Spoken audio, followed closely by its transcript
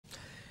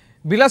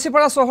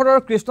বিলাসীপাৰা চহৰৰ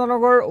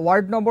Krishnanagar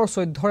ward number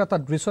 14 এটা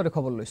দৃশ্য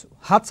দেখাবলৈ লৈছো।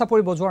 হাত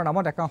চাপৰি বজোৱাৰ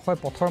নামত একাংশই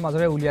পথৰ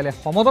মাজেৰে উলিয়ালে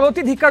সমদল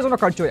অতি ধিক্কাৰজনক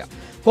কাৰ্যয়া।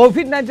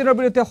 কোভিড-19ৰ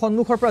বিৰুদ্ধে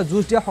সন্মুখৰ পৰা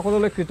যুঁজ দিয়া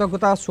সকলোলৈ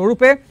কৃতজ্ঞতা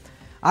স্বৰূপে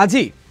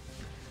আজি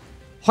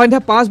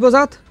সন্ধ্যা 5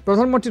 বজাত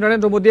প্ৰধানমন্ত্ৰী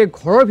নৰেন্দ্ৰ মোদীয়ে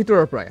ঘৰৰ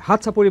ভিতৰৰ পৰাই হাত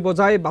চাপৰি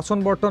বজাই বাচন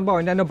বৰ্তন বা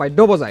অন্যান্য বাদ্য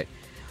বজাই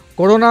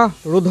কৰোনা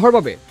ৰোধৰ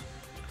বাবে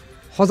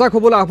সজাগ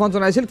হ'বলৈ আহ্বান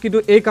জনাইছিল। কিন্তু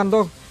এই কাণ্ড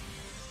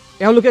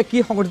এওঁলোকে কি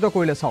সংগঠিত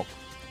কৰিলে চাওক।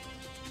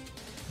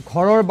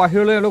 ঘৰৰ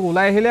বাহিৰলৈ এওঁলোক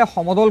ওলাই আহিলে,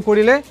 সমদল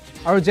কৰিলে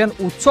আৰু যেন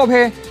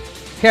উৎসৱহে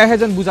সেয়াহে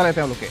যেন বুজালে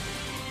তেওঁলোকে।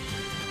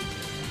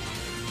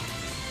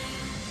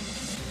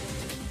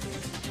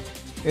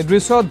 এই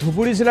দৃশ্য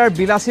ধুবুৰী জিলাৰ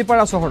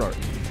বিলাসীপাৰা চহৰৰ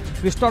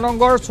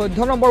কৃষ্ণনগৰ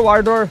 14 নম্বৰ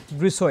ৱাৰ্ডৰ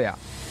দৃশ্য এয়া।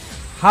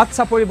 হাত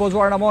চাপৰি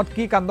বজোৱাৰ নামত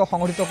কি কাণ্ড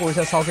সংঘটিত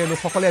কৰিছে চাওক। এই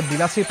লোকসকলে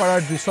বিলাসীপাৰাৰ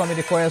দৃশ্য আমি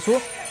দেখুৱাই আছোঁ।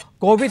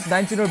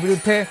 কোভিড-19ৰ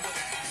বিৰুদ্ধে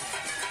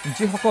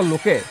যিসকল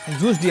লোকে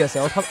যুঁজ দি আছে,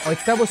 অৰ্থাৎ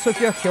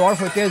অত্যাৱশ্যকীয় সেৱাৰ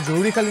সৈতে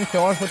জৰুৰীকালীন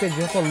সেৱাৰ সৈতে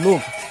যিসকল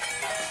লোক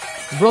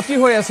ব্ৰতী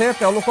হৈ আছে,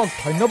 তেওঁলোকক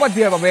ধন্যবাদ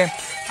দিয়াৰ বাবে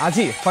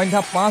আজি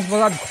সন্ধ্যা 5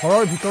 বজাত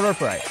ঘৰৰ ভিতৰৰ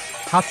পৰাই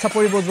হাত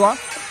চাপৰি বজোৱা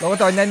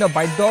লগতে অন্যান্য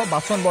বাদ্য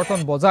বাচন বৰ্তন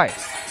বজাই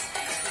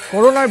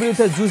কৰোনাৰ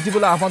বিৰুদ্ধে যুঁজ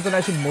দিবলৈ আহ্বান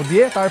জনাইছিল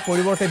মোদীয়ে। তাৰ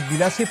পৰিৱৰ্তে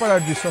বিলাসীপাৰাৰ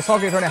দৃশ্য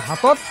চাওক। এইধৰণে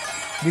হাতত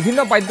বিভিন্ন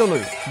বাদ্য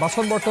লৈ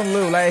বাচন বৰ্তন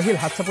লৈ ওলাই আহিল,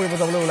 হাত চাপৰি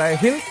বজাবলৈ ওলাই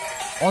আহিল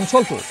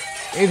অঞ্চলটোৰ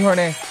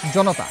এইধৰণে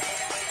জনতা।